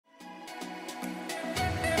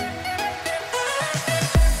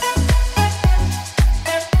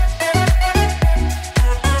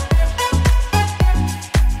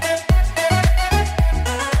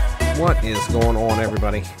going on,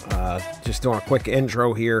 everybody? Just doing a quick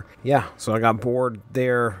intro here. Yeah, so I got bored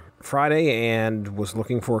there Friday and was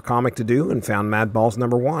looking for a comic to do and found Madballs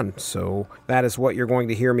 #1. So that is what you're going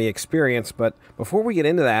to hear me experience. But before we get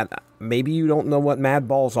into that, maybe you don't know what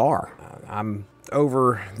Madballs are. I'm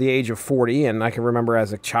over the age of 40, and I can remember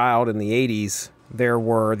as a child in the 80s, there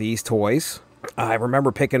were these toys. I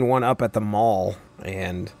remember picking one up at the mall,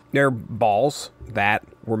 and they're balls that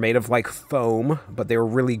were made of like foam, but they were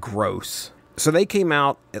really gross. So they came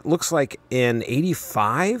out, it looks like in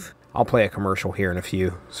 85. I'll play a commercial here in a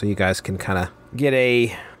few so you guys can kind of get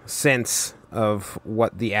a sense of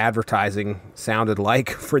what the advertising sounded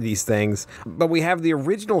like for these things. But we have the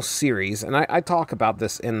original series, and I talk about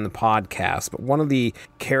this in the podcast, but one of the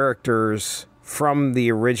characters from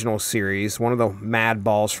the original series, one of the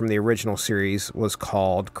Madballs from the original series, was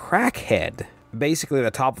called Crackhead. Basically,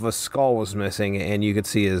 the top of his skull was missing, and you could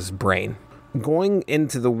see his brain. Going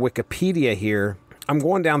into the Wikipedia here, I'm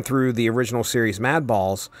going down through the original series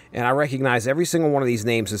Madballs, and I recognize every single one of these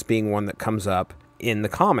names as being one that comes up in the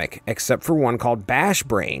comic, except for one called Bash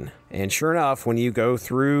Brain. And sure enough, when you go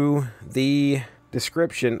through the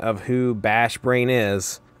description of who Bash Brain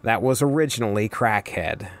is, that was originally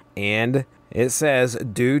Crackhead. And it says,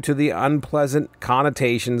 due to the unpleasant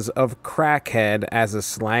connotations of crackhead as a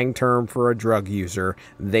slang term for a drug user,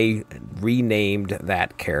 they renamed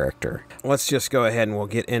that character. Let's just go ahead and we'll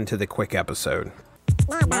get into the quick episode.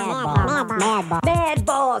 Madballs,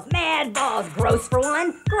 gross for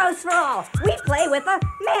one, gross for all. We play with a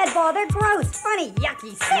madball, they're gross, funny,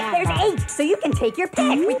 yucky, sick. There's 8, so you can take your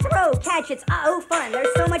pick. We throw, catch, it's fun.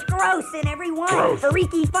 There's so much gross in every one.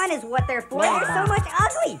 Freaky fun is what they're for. There's so much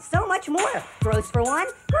ugly, so much more. Gross for one,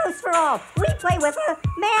 gross for all. We play with a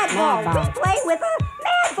madball. We play with a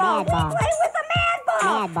madball. We play with a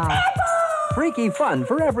madball. Madball. Freaky fun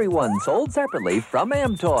for everyone, sold separately from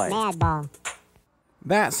Amtoy. Madball.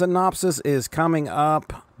 That synopsis is coming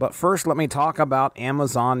up, but first let me talk about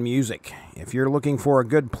Amazon Music. If you're looking for a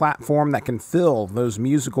good platform that can fill those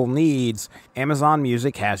musical needs, Amazon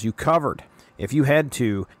Music has you covered. If you head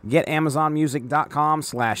to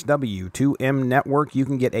getamazonmusic.com/W2M Network, you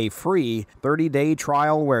can get a free 30-day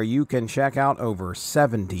trial where you can check out over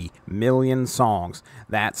 70 million songs.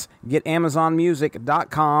 That's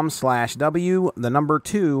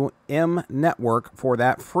getamazonmusic.com/W2M Network for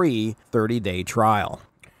that free 30-day trial.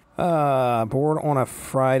 Bored on a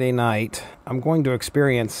Friday night. I'm going to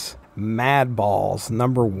experience Madballs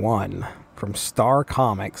 #1 from Star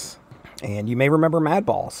Comics. And you may remember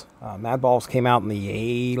Madballs. Madballs came out in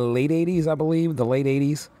the late 80s, I believe, the late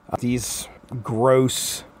 80s. These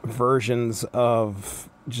gross versions of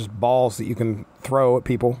just balls that you can throw at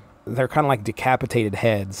people. They're kind of like decapitated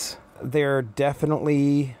heads. They're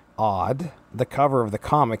definitely odd. The cover of the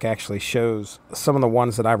comic actually shows some of the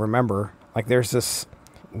ones that I remember. Like there's this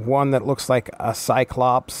one that looks like a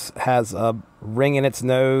cyclops, has a ring in its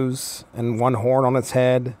nose and one horn on its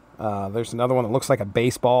head. There's another one that looks like a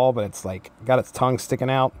baseball, but it's like got its tongue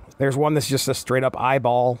sticking out. There's one that's just a straight up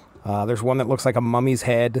eyeball. There's one that looks like a mummy's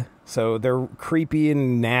head. So they're creepy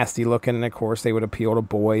and nasty looking, and of course they would appeal to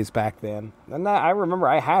boys back then. And I remember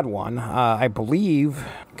I had one. I believe,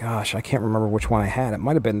 gosh, I can't remember which one I had. It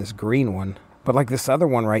might have been this green one. But like this other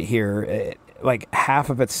one right here, like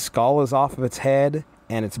half of its skull is off of its head,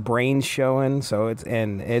 and its brain's showing. So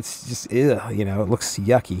it's just, it looks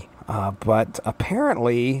yucky. But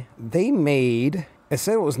apparently they made, it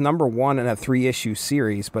said it was #1 in a 3-issue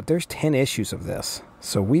series, but there's 10 issues of this.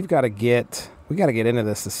 So we got to get into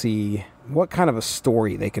this to see what kind of a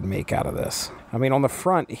story they could make out of this. I mean, on the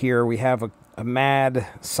front here, we have a mad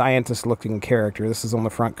scientist looking character. This is on the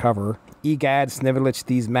front cover. Egad Snivelich,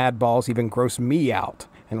 these Madballs even gross me out.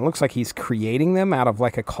 And it looks like he's creating them out of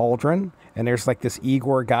like a cauldron. And there's like this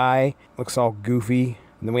Igor guy, looks all goofy.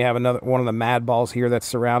 And then we have another one of the Madballs here that's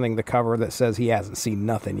surrounding the cover that says he hasn't seen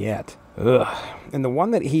nothing yet. Ugh. And the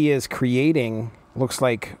one that he is creating looks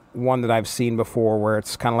like one that I've seen before, where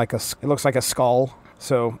it's kind of like it looks like a skull.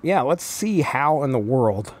 So yeah, let's see how in the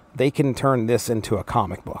world they can turn this into a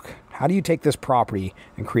comic book. How do you take this property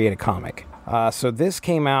and create a comic? So this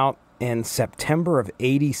came out in September of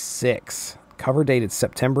 '86. Cover dated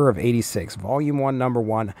September of '86. Volume 1,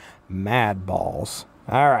 #1, Madballs.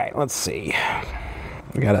 All right, let's see.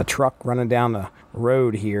 We got a truck running down the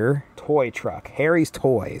road here. Toy truck. Harry's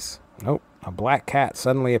Toys. Nope. A black cat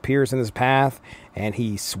suddenly appears in his path, and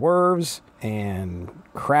he swerves and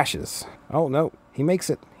crashes. Oh, no. He makes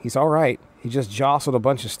it. He's all right. He just jostled a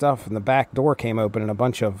bunch of stuff, and the back door came open, and a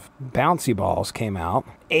bunch of bouncy balls came out.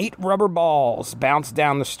 8 rubber balls bounced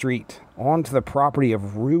down the street onto the property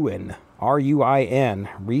of Ruin. RUIN.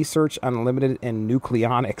 Research Unlimited in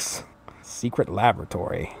Nucleonics. secret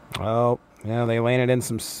laboratory. Oh, yeah, they landed in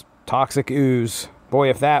some toxic ooze. Boy,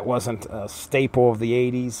 if that wasn't a staple of the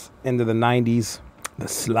 80s into the 90s. The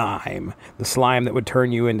slime. The slime that would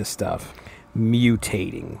turn you into stuff.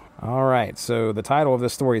 Mutating. All right, so the title of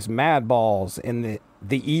this story is Madballs in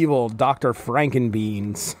the evil Dr.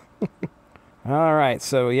 Frankenbeans. All right,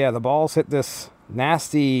 so yeah, the balls hit this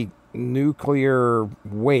nasty nuclear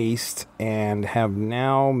waste and have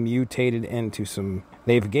now mutated into some...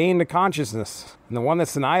 They've gained a consciousness. And the one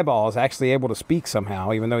that's an eyeball is actually able to speak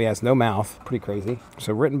somehow, even though he has no mouth. Pretty crazy.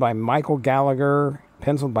 So written by Michael Gallagher,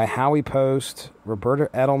 penciled by Howie Post, Roberta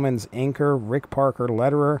Edelman's inker, Rick Parker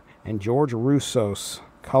letterer, and George Russos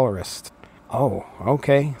colorist. Oh,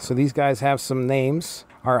 okay. So these guys have some names.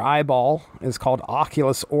 Our eyeball is called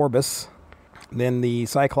Oculus Orbis. Then the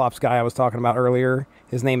Cyclops guy I was talking about earlier,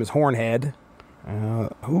 his name is Hornhead.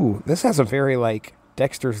 Ooh, this has a very like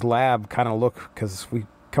Dexter's Lab kind of look, because we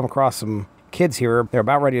come across some kids here. They're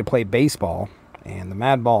about ready to play baseball, and the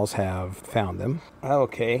Madballs have found them.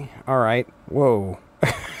 Okay, all right. Whoa.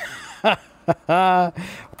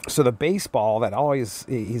 So the baseball that always,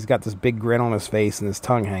 he's got this big grin on his face and his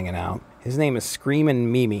tongue hanging out. His name is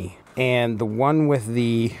Screamin' Mimi. And the one with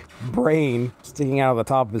the brain sticking out of the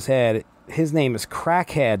top of his head, his name is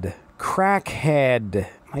Crackhead. Crackhead.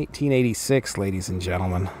 1986, ladies and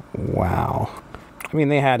gentlemen. Wow. I mean,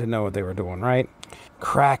 they had to know what they were doing, right?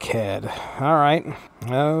 Crackhead. All right.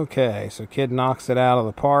 Okay, so kid knocks it out of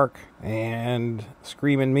the park, and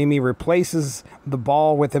Screamin' Mimi replaces the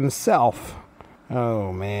ball with himself.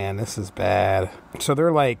 Oh, man, this is bad. So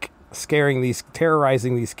they're like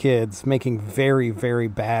terrorizing these kids, making very, very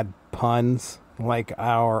bad puns. Like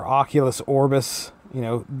our Oculus Orbis, you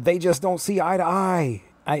know, they just don't see eye to eye.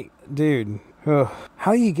 Dude,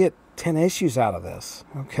 how do you get 10 issues out of this?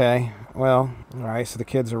 Okay, well, all right, so the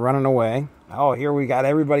kids are running away. Oh, here we got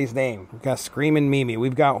everybody's name. We've got Screamin' Mimi.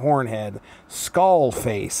 We've got Hornhead.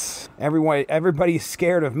 Skullface. Everybody's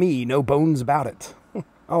scared of me. No bones about it.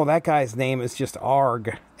 Oh, that guy's name is just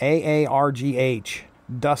Arg. A-A-R-G-H.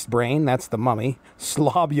 Dustbrain, that's the mummy.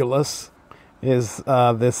 Slobulus is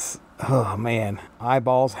this... Oh, man.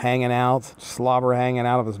 Eyeballs hanging out. Slobber hanging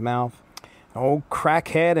out of his mouth. Oh,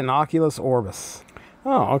 Crackhead and Oculus Orbis.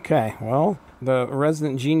 Oh, okay. Well, the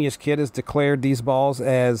resident genius kid has declared these balls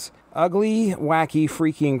as ugly, wacky,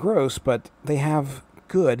 freaky, and gross, but they have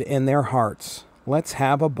good in their hearts. Let's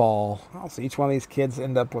have a ball. Oh, so each one of these kids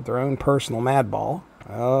end up with their own personal Madball.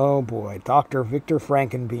 Oh boy, Dr. Victor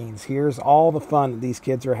Frankenbeans. Here's all the fun that these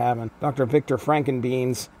kids are having. Dr. Victor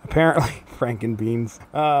Frankenbeans, apparently,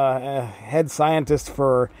 head scientist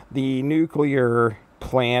for the nuclear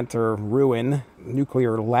plant or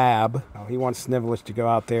nuclear lab. Oh, he wants Snivelich to go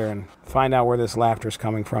out there and find out where this laughter's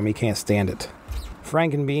coming from. He can't stand it.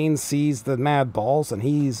 Frankenbeans sees the Madballs, and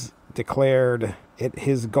he's declared it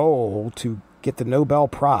his goal to get the Nobel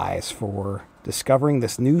Prize for discovering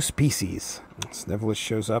this new species. Snivelich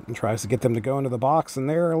shows up and tries to get them to go into the box, and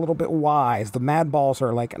they're a little bit wise. The Madballs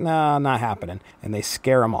are like, nah, not happening, and they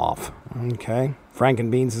scare him off. Okay.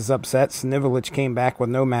 Frankenbeans is upset. Snivelich came back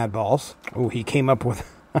with no Madballs. Oh, he came up with...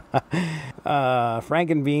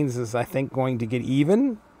 Frankenbeans is, I think, going to get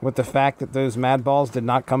even with the fact that those Madballs did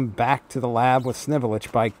not come back to the lab with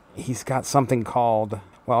Snivelich. He's got something called...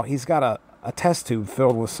 Well, he's got a test tube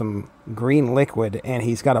filled with some green liquid, and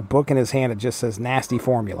he's got a book in his hand that just says nasty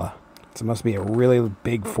formula. So it must be a really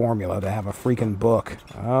big formula to have a freaking book.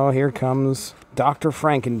 Oh, here comes Dr.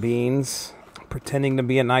 Frankenbeans, pretending to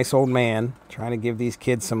be a nice old man, trying to give these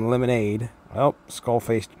kids some lemonade. Oh,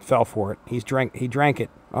 Skullface fell for it. He drank it.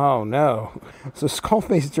 Oh, no. So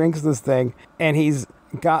Skullface drinks this thing, and he's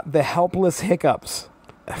got the helpless hiccups.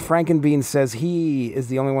 Frankenbeans says he is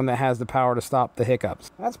the only one that has the power to stop the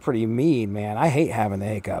hiccups. That's pretty mean, man. I hate having the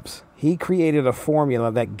hiccups. He created a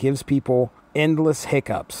formula that gives people endless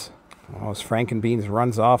hiccups. Well, as Frankenbeans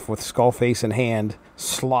runs off with Skullface in hand,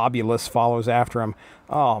 Slobulus follows after him.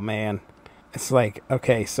 Oh, man. It's like,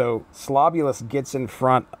 okay, so Slobulus gets in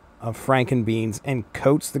front of Frankenbeans and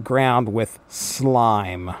coats the ground with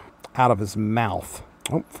slime out of his mouth.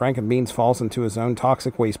 Oh, Frankenbeans falls into his own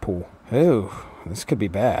toxic waste pool. Ooh. This could be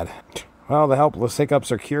bad. Well, the helpless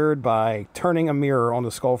hiccups are cured by turning a mirror onto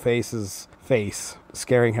Skullface's face,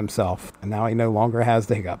 scaring himself. And now he no longer has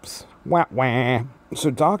the hiccups. Wah, wah. So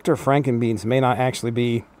Dr. Frankenbeans may not actually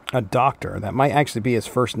be a doctor. That might actually be his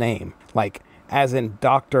first name. Like, as in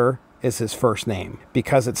doctor is his first name.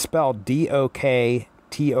 Because it's spelled D-O-K-T-O-R.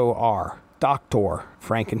 Dr.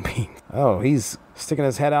 Frankenbeans. Oh, he's sticking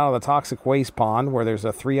his head out of the toxic waste pond where there's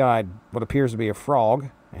a three-eyed, what appears to be a frog.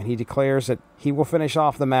 And he declares that he will finish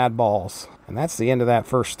off the Madballs. And that's the end of that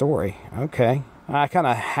first story. Okay. I kind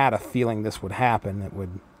of had a feeling this would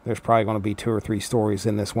happen. There's probably going to be 2 or 3 stories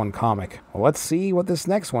in this one comic. Well, let's see what this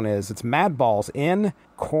next one is. It's Madballs in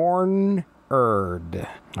Cornerd.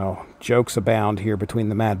 Oh, jokes abound here between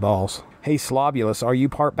the Madballs. Hey, Slobulus, are you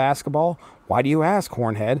part basketball? Why do you ask,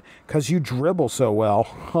 Hornhead? 'Cause you dribble so well.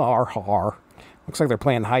 Har har. Looks like they're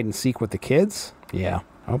playing hide and seek with the kids. Yeah.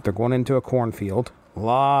 Oh, they're going into a cornfield.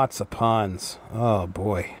 Lots of puns. Oh,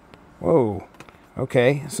 boy. Whoa.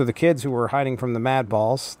 Okay, so the kids who were hiding from the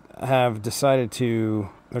Madballs have decided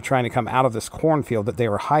they're trying to come out of this cornfield that they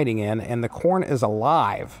were hiding in, and the corn is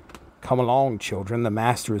alive. Come along, children, the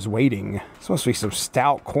master is waiting. It's supposed to be some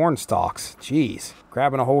stout corn stalks. Jeez.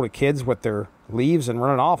 Grabbing a hold of kids with their leaves and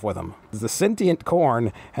running off with them. The sentient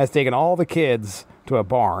corn has taken all the kids to a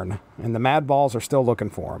barn, and the Madballs are still looking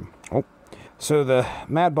for them. Oh. So the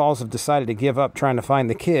Madballs have decided to give up trying to find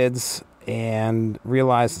the kids and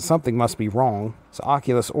realize that something must be wrong. So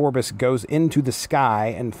Oculus Orbis goes into the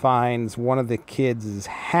sky and finds one of the kids'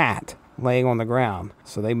 hat laying on the ground.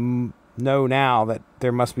 So they know now that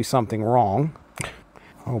there must be something wrong.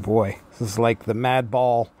 Oh boy, this is like the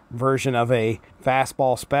Madball version of a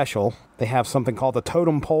fastball special. They have something called the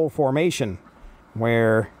totem pole formation,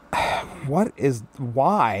 where why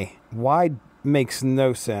makes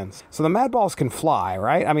no sense. So the Madballs can fly,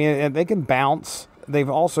 right? I mean, they can bounce. They've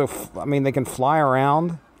also, they can fly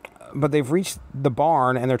around, but they've reached the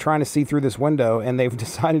barn and they're trying to see through this window, and they've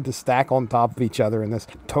decided to stack on top of each other in this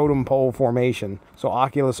totem pole formation. So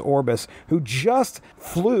Oculus Orbis, who just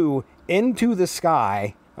flew into the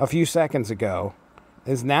sky a few seconds ago,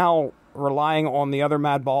 is now relying on the other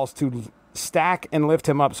Madballs to stack and lift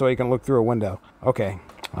him up so he can look through a window. Okay.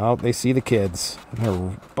 Well, they see the kids.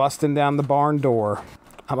 They're busting down the barn door.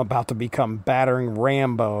 I'm about to become battering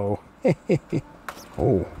Rambo.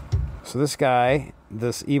 Oh. So this guy,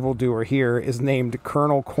 this evildoer here, is named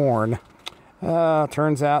Colonel Corn.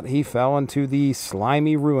 Turns out he fell into the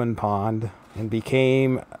slimy ruin pond and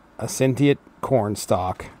became a sentient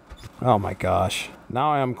cornstalk. Oh my gosh.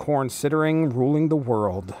 Now I am corn-sittering, ruling the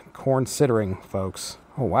world. Corn-sittering, folks.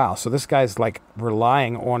 Oh wow, so this guy's like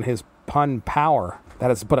relying on his pun power. That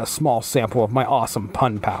is but a small sample of my awesome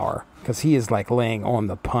pun power, because he is like laying on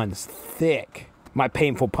the puns thick. My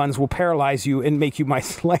painful puns will paralyze you and make you my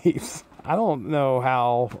slaves. I don't know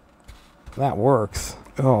how that works.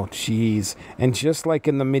 Oh, jeez. And just like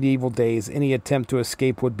in the medieval days, any attempt to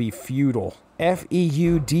escape would be futile.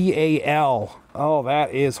 Feudal. Oh,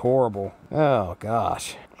 that is horrible. Oh,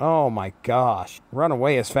 gosh. Oh, my gosh. Run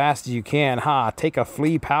away as fast as you can. Ha, take a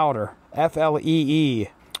flea powder. FLEE.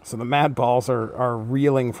 So the Madballs are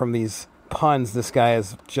reeling from these puns this guy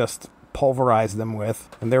has just pulverized them with,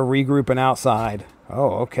 and they're regrouping outside.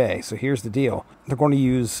 Oh, okay. So here's the deal. They're going to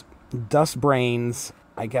use dust brains,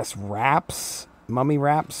 I guess, mummy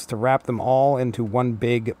wraps, to wrap them all into one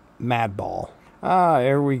big Madball. Ah,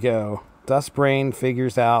 here we go. Dustbrain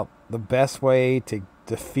figures out the best way to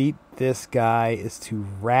defeat this guy is to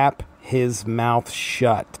wrap his mouth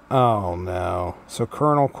shut. Oh no. So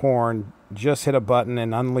Colonel Corn just hit a button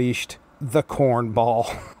and unleashed the corn ball.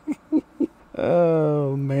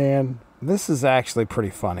 Oh man. This is actually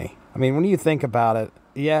pretty funny. I mean, when you think about it,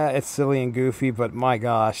 yeah, it's silly and goofy, but my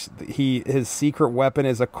gosh, his secret weapon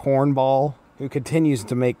is a cornball who continues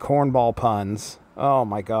to make cornball puns. Oh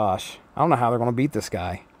my gosh. I don't know how they're going to beat this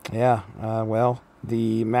guy. Yeah, well,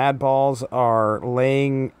 the Madballs are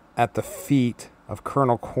laying at the feet of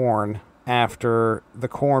Colonel Corn after the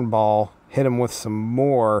cornball hit him with some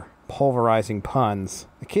more pulverizing puns.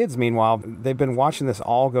 The kids, meanwhile, they've been watching this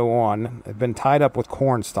all go on. They've been tied up with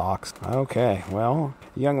corn stalks. Okay, well,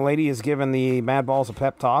 the young lady is giving the Madballs a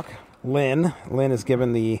pep talk. Lynn is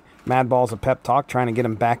giving the Madballs a pep talk, trying to get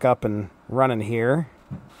them back up and running here.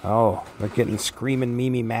 Oh, they're getting screaming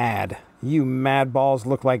Mimi mad. You Madballs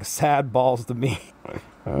look like sad balls to me.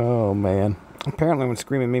 Oh, man. Apparently when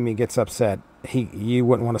Screaming Mimi gets upset, you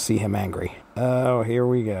wouldn't want to see him angry. Oh, here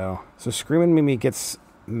we go. So Screaming Mimi gets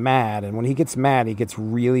mad, and when he gets mad, he gets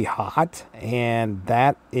really hot, and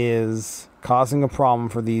that is causing a problem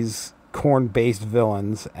for these corn-based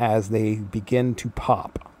villains as they begin to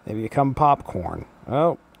pop. They become popcorn.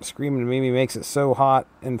 Oh, Screaming Mimi makes it so hot,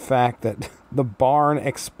 in fact, that the barn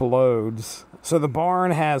explodes. So the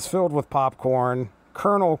barn has filled with popcorn.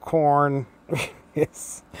 Colonel Corn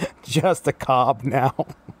is just a cob now.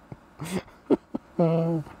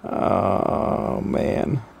 Oh,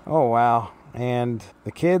 man. Oh, wow. And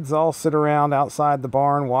the kids all sit around outside the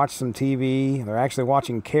barn, watch some TV. They're actually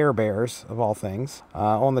watching Care Bears, of all things,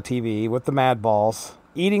 on the TV with the Madballs,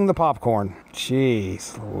 eating the popcorn.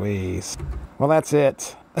 Jeez Louise. Well, that's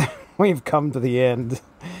it. We've come to the end.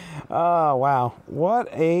 Oh, wow. What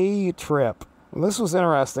a trip. Well, this was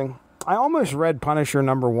interesting. I almost read Punisher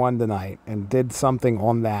 #1 tonight and did something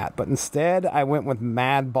on that, but instead I went with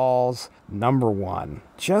Madballs #1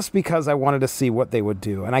 just because I wanted to see what they would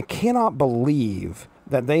do. And I cannot believe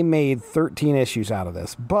that they made 13 issues out of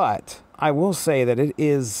this, but I will say that it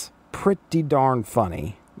is pretty darn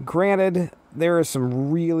funny. Granted, there are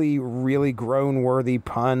some really, really groan-worthy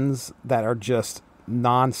puns that are just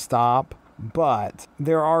non-stop, but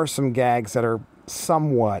there are some gags that are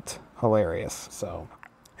somewhat hilarious. So,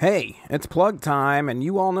 hey, it's plug time, and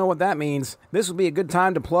you all know what that means. This would be a good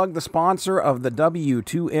time to plug the sponsor of the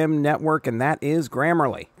W2M network, and that is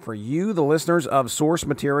Grammarly. For you, the listeners of Source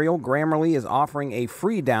Material, Grammarly is offering a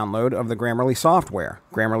free download of the Grammarly software.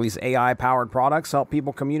 Grammarly's AI-powered products help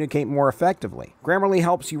people communicate more effectively. Grammarly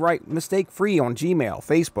helps you write mistake-free on Gmail,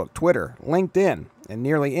 Facebook, Twitter, LinkedIn, and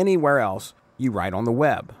nearly anywhere else you write on the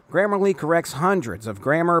web. Grammarly corrects hundreds of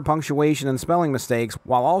grammar, punctuation, and spelling mistakes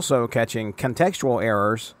while also catching contextual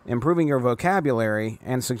errors, improving your vocabulary,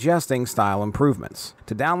 and suggesting style improvements.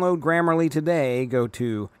 To download Grammarly today, go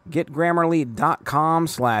to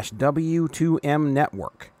getgrammarly.com/W2M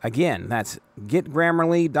network. Again, that's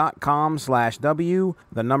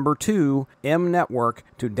getgrammarly.com/W2M network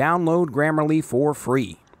to download Grammarly for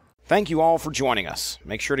free. Thank you all for joining us.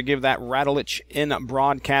 Make sure to give that Rattlich in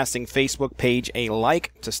Broadcasting Facebook page a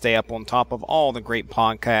like to stay up on top of all the great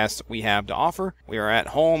podcasts we have to offer. We are at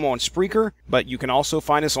home on Spreaker, but you can also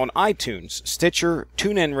find us on iTunes, Stitcher,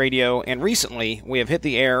 TuneIn Radio, and recently we have hit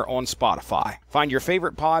the air on Spotify. Find your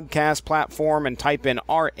favorite podcast platform and type in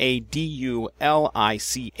RADULICH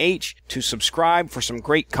to subscribe for some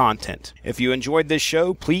great content. If you enjoyed this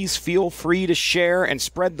show, please feel free to share and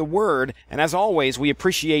spread the word. And as always, we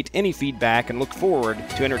appreciate any feedback and look forward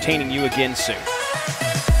to entertaining you again soon.